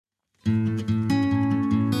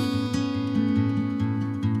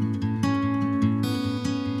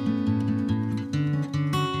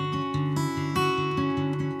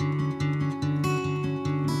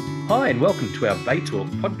Hi, and welcome to our Bay Talk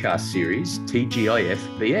podcast series, TGIF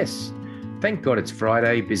BS. Thank God it's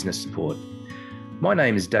Friday Business Support. My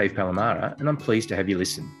name is Dave Palomara, and I'm pleased to have you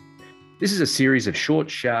listen. This is a series of short,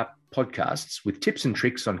 sharp podcasts with tips and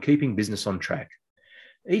tricks on keeping business on track.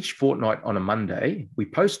 Each fortnight on a Monday, we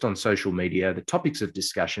post on social media the topics of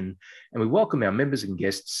discussion, and we welcome our members and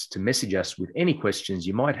guests to message us with any questions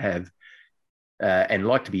you might have and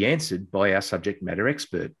like to be answered by our subject matter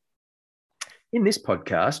expert. In this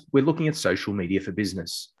podcast, we're looking at social media for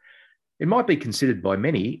business. It might be considered by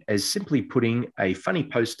many as simply putting a funny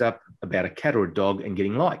post up about a cat or a dog and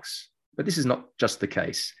getting likes, but this is not just the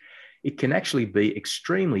case. It can actually be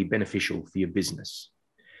extremely beneficial for your business.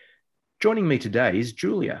 Joining me today is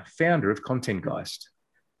Julia, founder of Content Geist.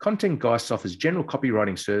 Content Geist offers general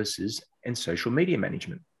copywriting services and social media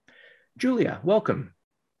management. Julia, welcome.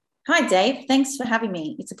 Hi, Dave. Thanks for having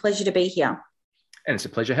me. It's a pleasure to be here. And it's a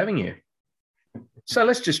pleasure having you. So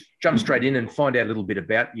let's just jump straight in and find out a little bit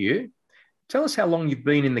about you. Tell us how long you've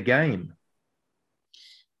been in the game.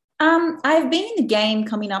 I've been in the game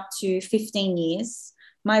coming up to 15 years.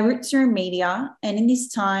 My roots are in media, and in this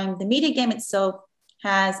time, the media game itself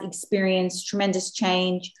has experienced tremendous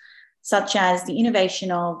change, such as the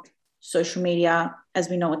innovation of social media as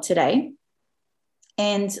we know it today.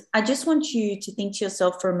 And I just want you to think to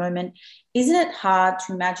yourself for a moment, isn't it hard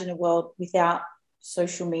to imagine a world without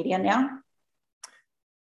social media now?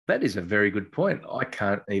 That is a very good point. I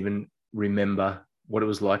can't even remember what it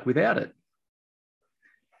was like without it.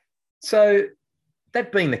 So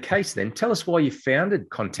that being the case then, tell us why you founded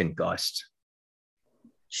Content Geist.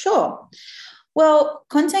 Sure. Well,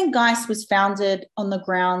 Content Geist was founded on the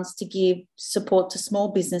grounds to give support to small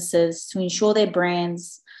businesses to ensure their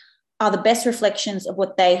brands are the best reflections of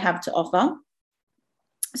what they have to offer.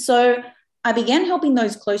 So I began helping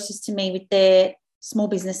those closest to me with their small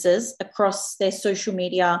businesses across their social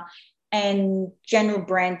media and general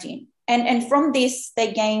branding. And from this,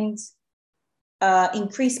 they gained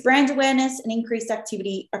increased brand awareness and increased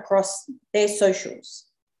activity across their socials.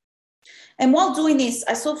 And while doing this,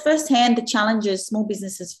 I saw firsthand the challenges small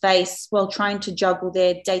businesses face while trying to juggle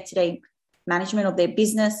their day-to-day management of their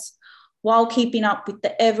business while keeping up with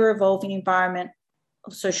the ever-evolving environment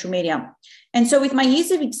of social media. And so with my years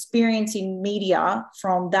of experience in media,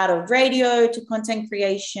 from that of radio to content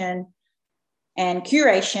creation and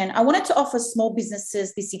curation, I wanted to offer small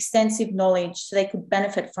businesses this extensive knowledge so they could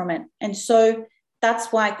benefit from it. And so that's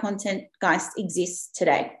why Content Geist exists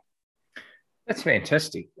today. That's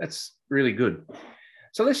fantastic. That's really good.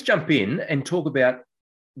 So let's jump in and talk about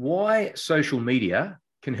why social media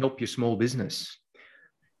can help your small business.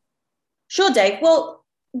 Sure, Dave. Well,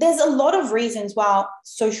 there's a lot of reasons why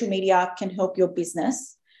social media can help your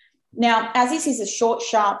business. Now, as this is a short,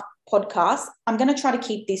 sharp podcast, I'm going to try to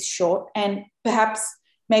keep this short, and perhaps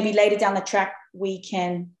maybe later down the track, we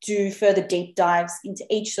can do further deep dives into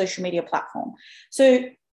each social media platform. So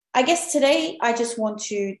I guess today I just want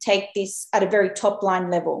to take this at a very top line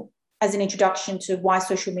level as an introduction to why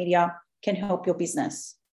social media can help your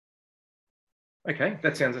business. Okay,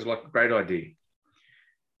 that sounds like a great idea.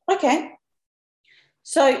 Okay.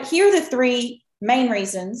 So here are the three main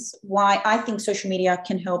reasons why I think social media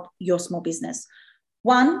can help your small business.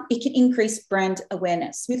 One, it can increase brand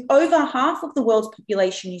awareness. With over half of the world's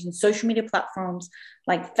population using social media platforms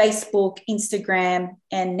like Facebook, Instagram,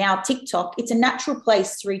 and now TikTok, it's a natural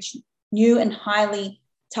place to reach new and highly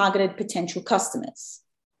targeted potential customers.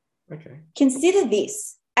 Okay. Consider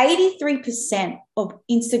this. 83% of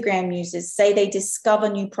Instagram users say they discover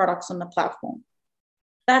new products on the platform.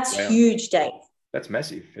 That's Wow. huge, Dave. That's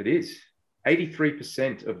massive. It is.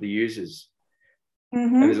 83% of the users.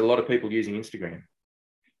 Mm-hmm. And there's a lot of people using Instagram.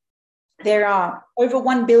 There are over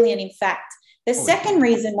 1 billion, in fact. The second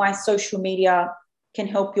reason why social media can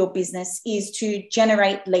help your business is to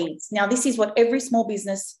generate leads. Now, this is what every small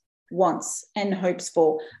business wants and hopes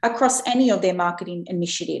for across any of their marketing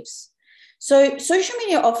initiatives. So social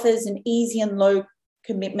media offers an easy and low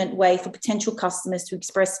commitment way for potential customers to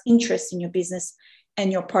express interest in your business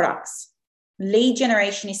and your products. Lead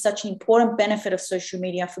generation is such an important benefit of social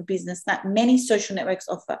media for business that many social networks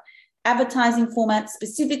offer advertising formats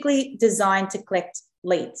specifically designed to collect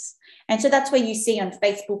leads. And so that's where you see on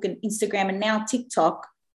Facebook and Instagram and now TikTok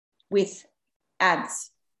with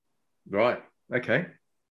ads. Right. Okay.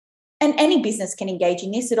 And any business can engage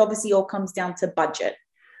in this. It obviously all comes down to budget.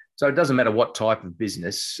 So it doesn't matter what type of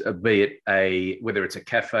business, be it whether it's a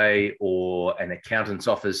cafe or an accountant's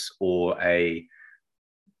office or a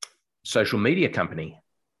social media company.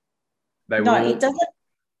 It doesn't.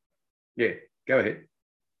 Yeah, go ahead.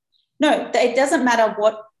 No, it doesn't matter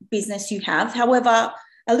what business you have. However,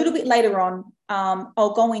 a little bit later on,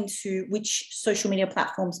 I'll go into which social media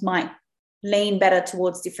platforms might lean better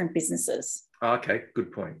towards different businesses. Okay,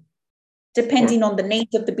 good point. Depending on the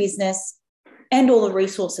needs of the business and all the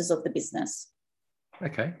resources of the business.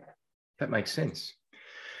 Okay, that makes sense.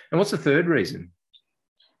 And what's the third reason?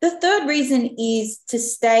 The third reason is to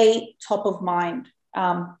stay top of mind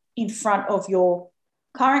in front of your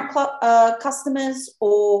current customers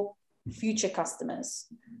or future customers,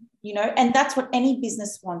 and that's what any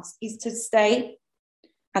business wants, is to stay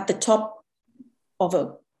at the top of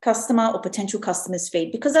a customer or potential customer's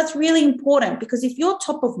feed, because that's really important. Because if you're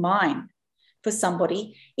top of mind for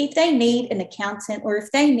somebody, if they need an accountant or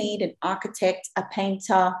if they need an architect, a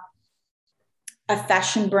painter, a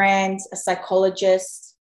fashion brand, a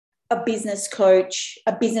psychologist, a business coach,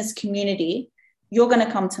 a business community, you're going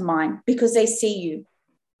to come to mind because they see you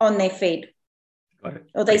on their feed. Got it.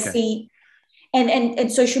 Or they see,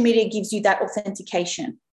 and social media gives you that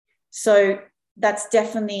authentication. So that's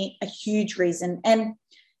definitely a huge reason. And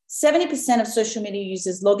 70% of social media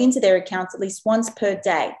users log into their accounts at least once per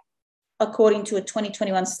day, according to a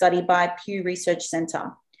 2021 study by Pew Research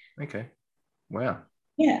Center. Okay. Wow.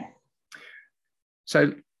 Yeah.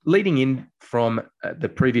 So leading in from the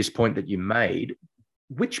previous point that you made,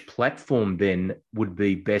 which platform then would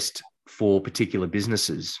be best for particular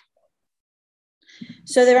businesses?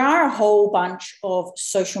 So there are a whole bunch of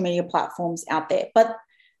social media platforms out there, but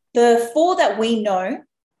the 4 that we know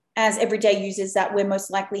as everyday users that we're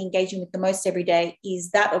most likely engaging with the most every day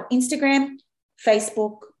is that of Instagram,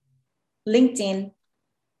 Facebook, LinkedIn,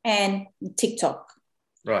 and TikTok.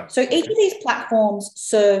 Right. So each of these platforms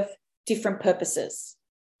serve different purposes.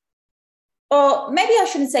 Or maybe I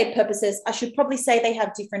shouldn't say purposes. I should probably say they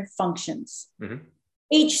have different functions,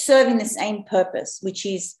 each serving the same purpose, which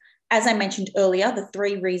is, as I mentioned earlier, the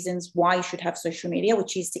 3 reasons why you should have social media,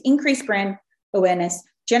 which is to increase brand awareness,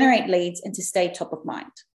 generate leads, and to stay top of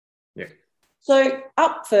mind. Yeah. So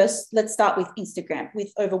up first, let's start with Instagram,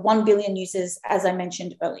 with over 1 billion users, as I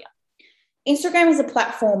mentioned earlier. Instagram is a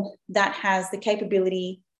platform that has the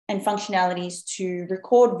capability and functionalities to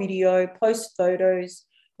record video, post photos,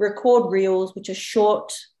 record reels, which are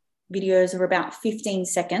short videos of about 15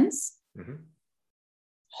 seconds.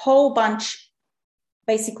 Whole bunch.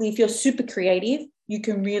 Basically, if you're super creative, you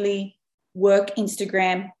can really work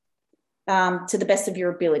Instagram to the best of your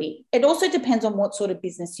ability. It also depends on what sort of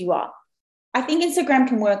business you are. I think Instagram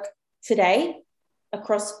can work today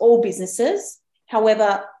across all businesses.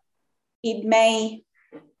 However, it may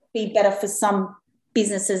be better for some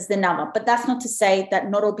businesses than other. But that's not to say that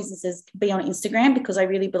not all businesses can be on Instagram, because I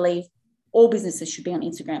really believe all businesses should be on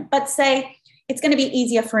Instagram. But say it's going to be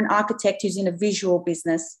easier for an architect who's in a visual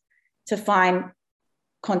business to find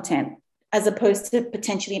content, as opposed to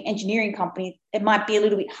potentially an engineering company. It might be a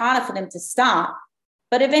little bit harder for them to start,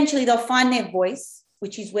 but eventually they'll find their voice,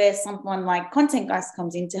 which is where someone like Content Geist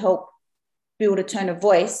comes in to help build a tone of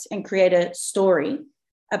voice and create a story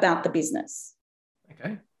about the business.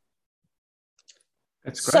 Okay.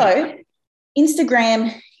 That's great. So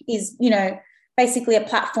Instagram is, basically a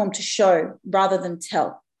platform to show rather than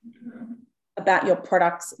tell about your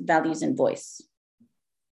products, values, and voice.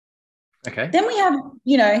 Okay. Then we have,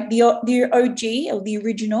 the OG or the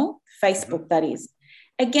original Facebook, that is.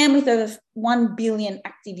 Again, with over 1 billion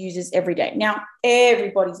active users every day. Now,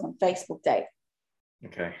 everybody's on Facebook, Dave.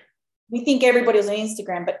 Okay. We think everybody's on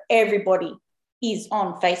Instagram, but everybody is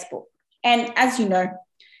on Facebook. And as you know,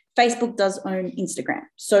 Facebook does own Instagram.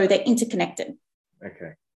 So they're interconnected.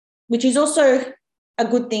 Okay. Which is also a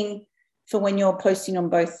good thing for when you're posting on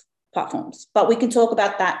both platforms. But we can talk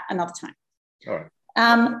about that another time. All right.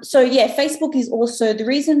 Facebook is also the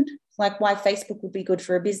reason, why Facebook would be good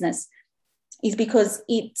for a business is because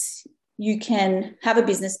you can have a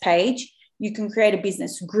business page, you can create a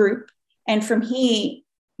business group, and from here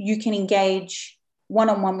you can engage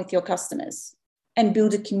one-on-one with your customers and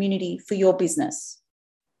build a community for your business.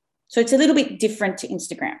 So it's a little bit different to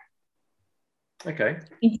Instagram. Okay.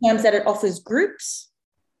 In terms that it offers groups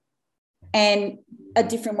and a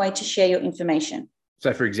different way to share your information.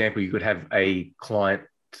 So, for example, you could have a client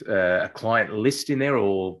list in there,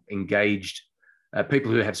 or engaged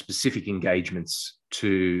people who have specific engagements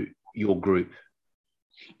to your group.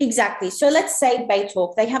 Exactly. So let's say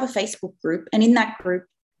Baytalk, they have a Facebook group, and in that group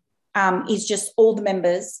is just all the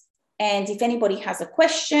members. And if anybody has a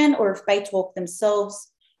question, or if Baytalk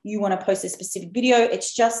themselves, you want to post a specific video,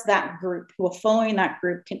 it's just that group who are following that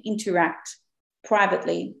group can interact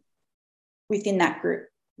privately within that group.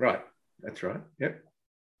 Right. That's right. Yep.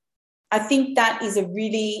 I think that is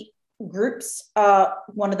groups are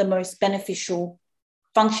one of the most beneficial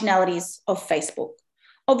functionalities of Facebook.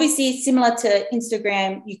 Obviously, similar to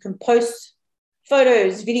Instagram, you can post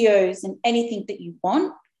photos, videos, and anything that you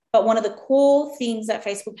want. But one of the core things that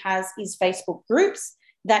Facebook has is Facebook groups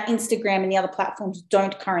that Instagram and the other platforms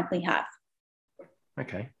don't currently have.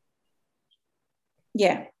 Okay.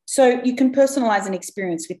 Yeah. So you can personalize an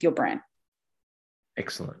experience with your brand.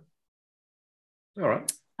 Excellent. All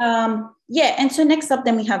right. Yeah. And so next up,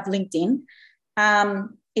 then we have LinkedIn.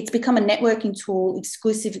 It's become a networking tool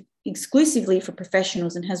exclusively for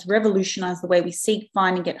professionals and has revolutionized the way we seek,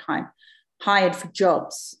 find, and get hired for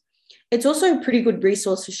jobs. It's also a pretty good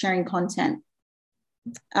resource for sharing content.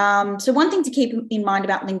 So one thing to keep in mind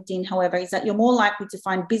about LinkedIn, however, is that you're more likely to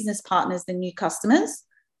find business partners than new customers,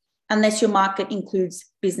 unless your market includes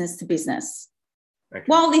business to business. Okay.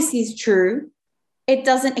 While this is true, it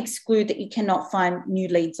doesn't exclude that you cannot find new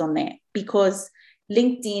leads on there, because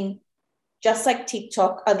LinkedIn, just like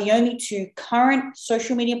TikTok, are the only two current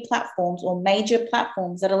social media platforms or major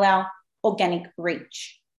platforms that allow organic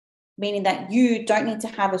reach, meaning that you don't need to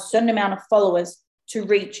have a certain amount of followers to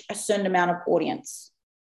reach a certain amount of audience.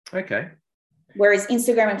 Okay. Whereas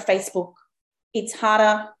Instagram and Facebook, it's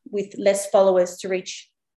harder with less followers to reach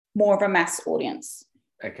more of a mass audience.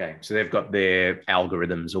 Okay. So they've got their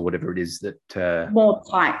algorithms or whatever it is that... more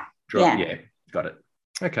tight. Yeah. Got it.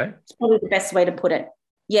 Okay. It's probably the best way to put it.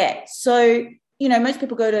 Yeah. So, most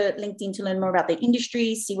people go to LinkedIn to learn more about their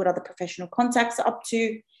industry, see what other professional contacts are up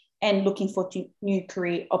to, and looking for new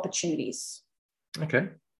career opportunities. Okay.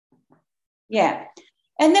 Yeah.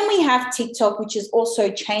 And then we have TikTok, which has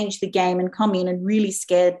also changed the game and come in and really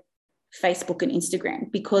scared Facebook and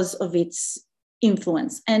Instagram because of its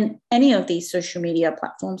influence. And any of these social media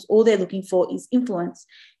platforms, all they're looking for is influence,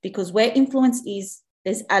 because where influence is,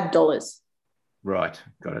 there's ad dollars. Right.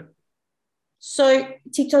 Got it. So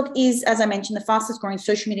TikTok is, as I mentioned, the fastest growing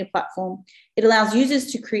social media platform. It allows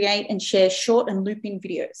users to create and share short and loop-in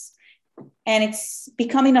videos. And it's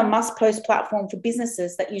becoming a must-post platform for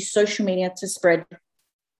businesses that use social media to spread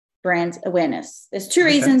brand awareness. There's two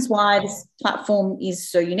reasons why this platform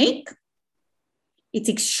is so unique. It's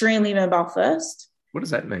extremely mobile first. What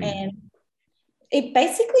does that mean? And it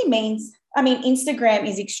basically means, Instagram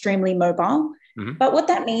is extremely mobile, but what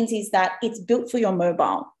that means is that it's built for your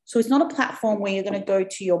mobile. So it's not a platform where you're going to go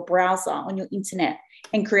to your browser on your internet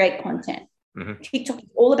and create content. TikTok is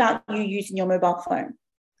all about you using your mobile phone.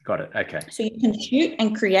 Got it. Okay. So you can shoot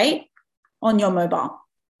and create on your mobile.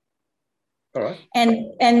 All right.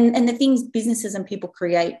 And the things businesses and people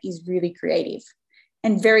create is really creative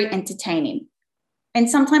and very entertaining. And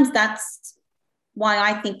sometimes that's why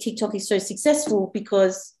I think TikTok is so successful,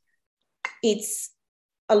 because it's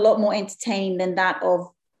a lot more entertaining than that of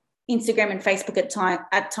Instagram and Facebook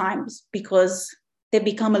at times, because they've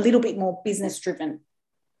become a little bit more business driven.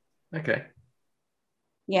 Okay.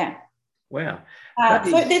 Yeah. Wow.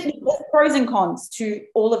 So there's pros and cons to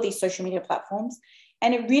all of these social media platforms.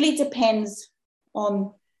 And it really depends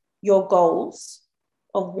on your goals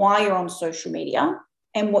of why you're on social media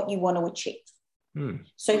and what you want to achieve.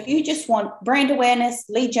 So if you just want brand awareness,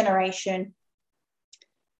 lead generation,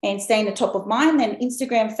 and staying the top of mind, then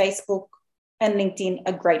Instagram, Facebook, and LinkedIn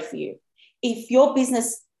are great for you. If your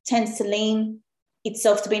business tends to lean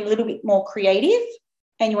itself to being a little bit more creative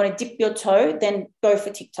and you want to dip your toe, then go for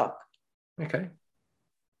TikTok. Okay.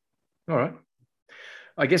 All right.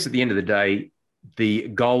 I guess at the end of the day, the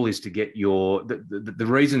goal is to get the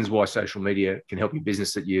reasons why social media can help your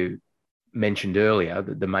business that you mentioned earlier,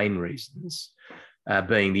 the main reasons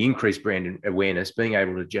being the increased brand awareness, being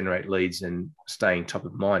able to generate leads and staying top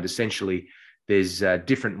of mind. Essentially, there's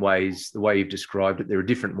different ways, the way you've described it, there are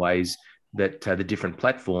different ways that the different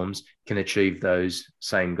platforms can achieve those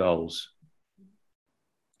same goals.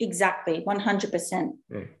 Exactly, 100%.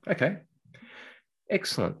 Yeah. Okay.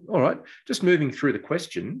 Excellent. All right. Just moving through the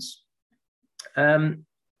questions.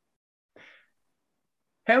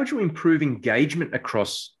 How would you improve engagement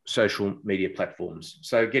across social media platforms?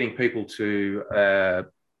 So getting people to,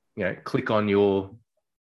 click on your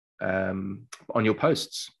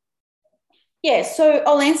posts. Yeah, so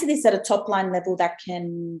I'll answer this at a top line level that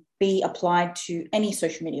can be applied to any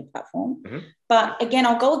social media platform. But again,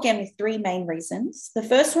 I'll go again with three main reasons. The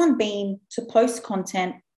first one being to post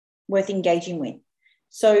content worth engaging with.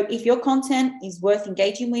 So if your content is worth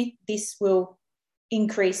engaging with, this will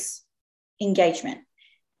increase engagement.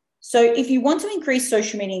 So if you want to increase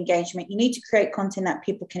social media engagement, you need to create content that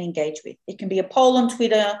people can engage with. It can be a poll on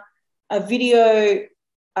Twitter, a video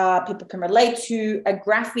people can relate to, a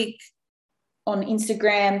graphic on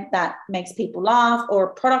Instagram that makes people laugh, or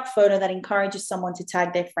a product photo that encourages someone to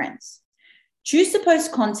tag their friends. Choose to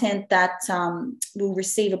post content that will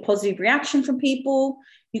receive a positive reaction from people.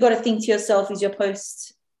 You got to think to yourself, is your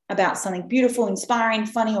post about something beautiful, inspiring,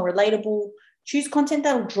 funny, or relatable? Choose content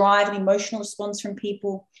that will drive an emotional response from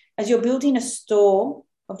people. As you're building a store,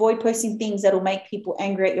 avoid posting things that will make people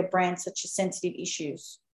angry at your brand, such as sensitive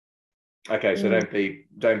issues. Okay, so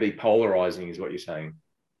don't be polarizing, is what you're saying.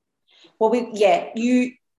 Well,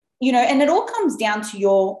 you know, and it all comes down to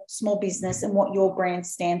your small business and what your brand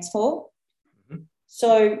stands for. Mm-hmm.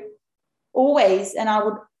 So always, and I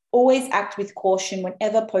would always act with caution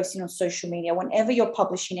whenever posting on social media. Whenever you're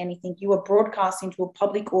publishing anything, you are broadcasting to a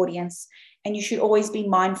public audience, and you should always be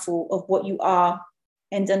mindful of what you are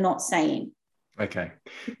and are not saying. Okay.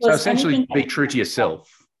 So essentially be true to yourself.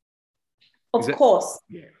 Of course.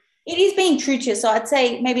 Yeah. It is being true to you. So I'd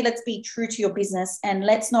say maybe let's be true to your business and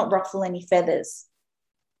let's not ruffle any feathers.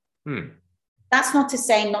 That's not to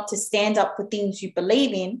say not to stand up for things you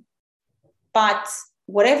believe in, but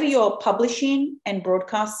whatever you're publishing and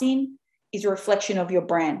broadcasting is a reflection of your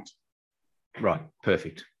brand. Right.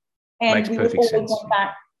 Perfect. And makes we perfect would always sense. want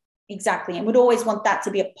that. Exactly. And we'd always want that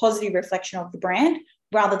to be a positive reflection of the brand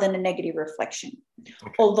rather than a negative reflection.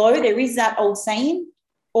 Okay. Although there is that old saying,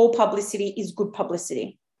 all publicity is good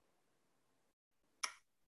publicity.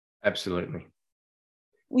 Absolutely.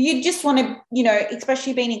 Well, you just want to, you know,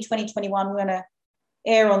 especially being in 2021, we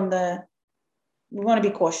want to be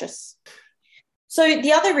cautious. So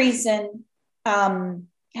the other reason how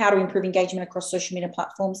to improve engagement across social media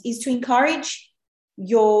platforms is to encourage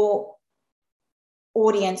your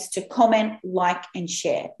audience to comment, like, and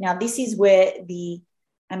share. Now, this is where the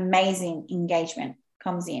amazing engagement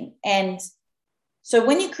comes in. And so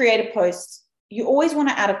when you create a post, you always want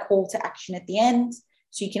to add a call to action at the end.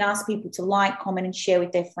 So you can ask people to like, comment, and share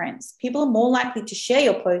with their friends. People are more likely to share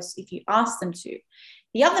your posts if you ask them to.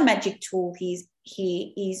 The other magic tool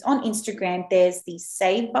here is on Instagram, there's the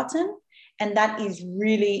save button, and that is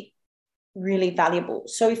really, really valuable.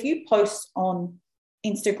 So if you post on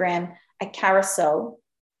Instagram a carousel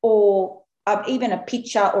or even a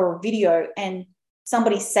picture or a video and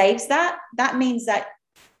somebody saves that, that means that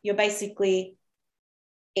you're basically,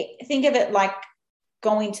 think of it like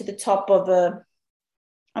going to the top of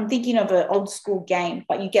I'm thinking of an old school game,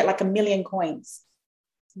 but you get like 1 million coins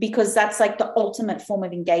because that's like the ultimate form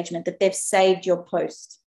of engagement, that they've saved your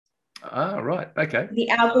post. Ah, right. Okay. The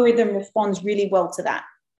algorithm responds really well to that.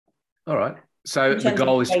 All right. So the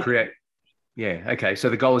goal is to create. Yeah. Okay. So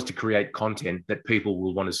the goal is to create content that people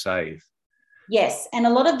will want to save. Yes. And a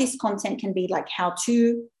lot of this content can be like how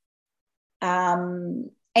to,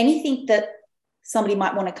 anything that somebody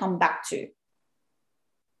might want to come back to.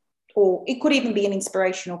 Or it could even be an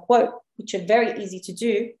inspirational quote, which are very easy to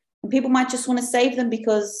do. And people might just want to save them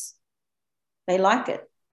because they like it.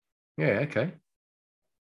 Yeah, okay.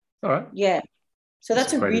 All right. Yeah. So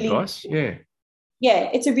that's a great really advice. Yeah.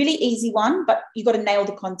 Yeah, it's a really easy one, but you got to nail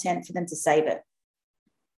the content for them to save it.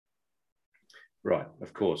 Right,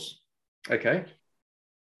 of course. Okay.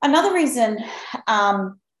 Another reason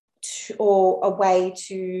or a way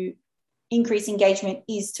to increase engagement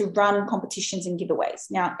is to run competitions and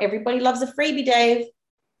giveaways. Now, everybody loves a freebie, Dave.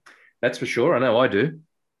 That's for sure. I know I do.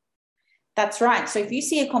 That's right. So if you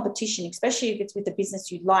see a competition, especially if it's with a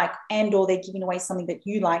business you like and or they're giving away something that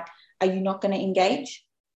you like, are you not going to engage?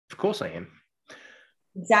 Of course I am.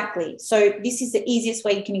 Exactly. So this is the easiest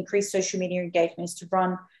way you can increase social media engagement, is to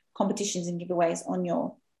run competitions and giveaways on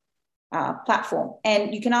your platform.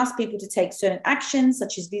 And you can ask people to take certain actions,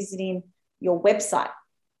 such as visiting your website.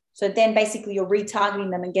 So then basically you're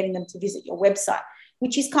retargeting them and getting them to visit your website,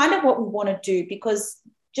 which is kind of what we want to do, because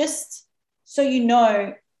just so you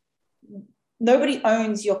know, nobody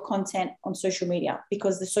owns your content on social media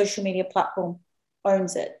because the social media platform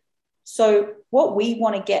owns it. So what we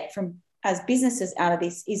want to get from as businesses out of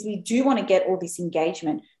this is we do want to get all this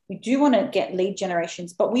engagement. We do want to get lead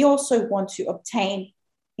generations, but we also want to obtain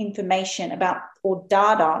information about or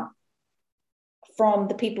data from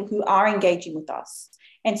the people who are engaging with us.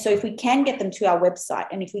 And so if we can get them to our website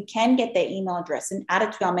and if we can get their email address and add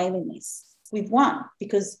it to our mailing list, we've won,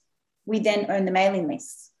 because we then own the mailing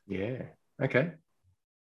list. Yeah. Okay.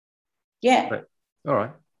 Yeah. But, all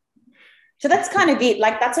right. So that's kind of it.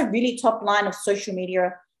 Like, that's a really top line of social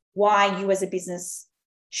media, why you as a business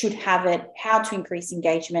should have it, how to increase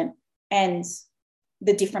engagement, and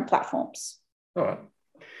the different platforms. All right.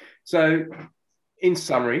 So in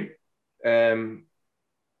summary,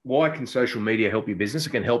 why can social media help your business? It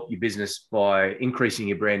can help your business by increasing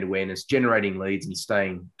your brand awareness, generating leads, and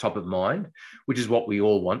staying top of mind, which is what we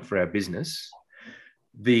all want for our business.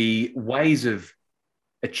 The ways of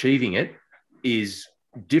achieving it is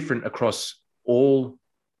different across all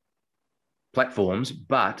platforms,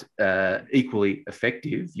 but equally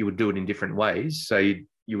effective. You would do it in different ways. So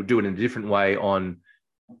you would do it in a different way on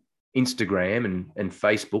Instagram and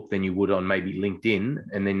Facebook than you would on maybe LinkedIn,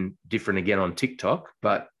 and then different again on TikTok.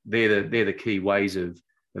 But they're the key ways of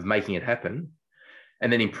making it happen.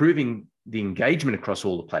 And then improving the engagement across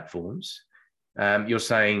all the platforms. You're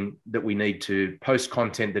saying that we need to post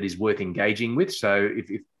content that is worth engaging with. So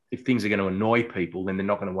if things are going to annoy people, then they're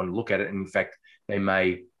not going to want to look at it. And in fact, they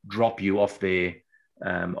may drop you off their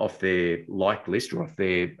like list or off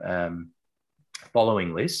their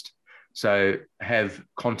following list. So have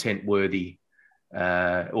content worthy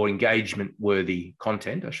or engagement worthy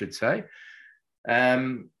content, I should say,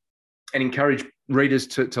 and encourage readers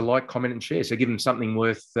to like, comment, and share. So give them something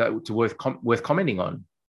worth commenting on.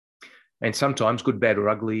 And sometimes good, bad, or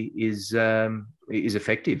ugly is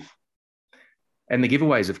effective. And the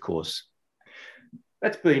giveaways, of course.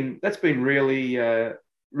 That's been really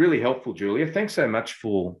helpful, Julia. Thanks so much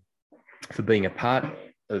for being a part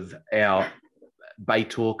of our Bay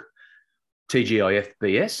Talk TGIF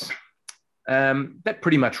BS. That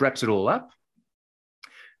pretty much wraps it all up.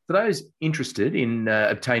 For those interested in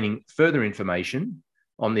obtaining further information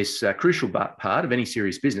on this crucial part of any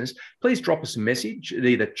serious business, please drop us a message at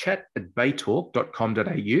either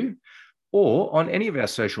chat@baytalk.com.au or on any of our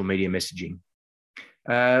social media messaging.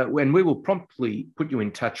 And we will promptly put you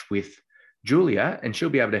in touch with Julia, and she'll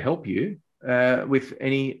be able to help you with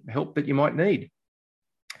any help that you might need.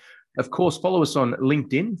 Of course, follow us on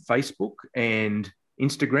LinkedIn, Facebook, and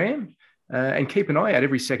Instagram, and keep an eye out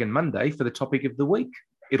every second Monday for the topic of the week.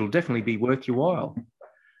 It'll definitely be worth your while.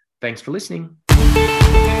 Thanks for listening.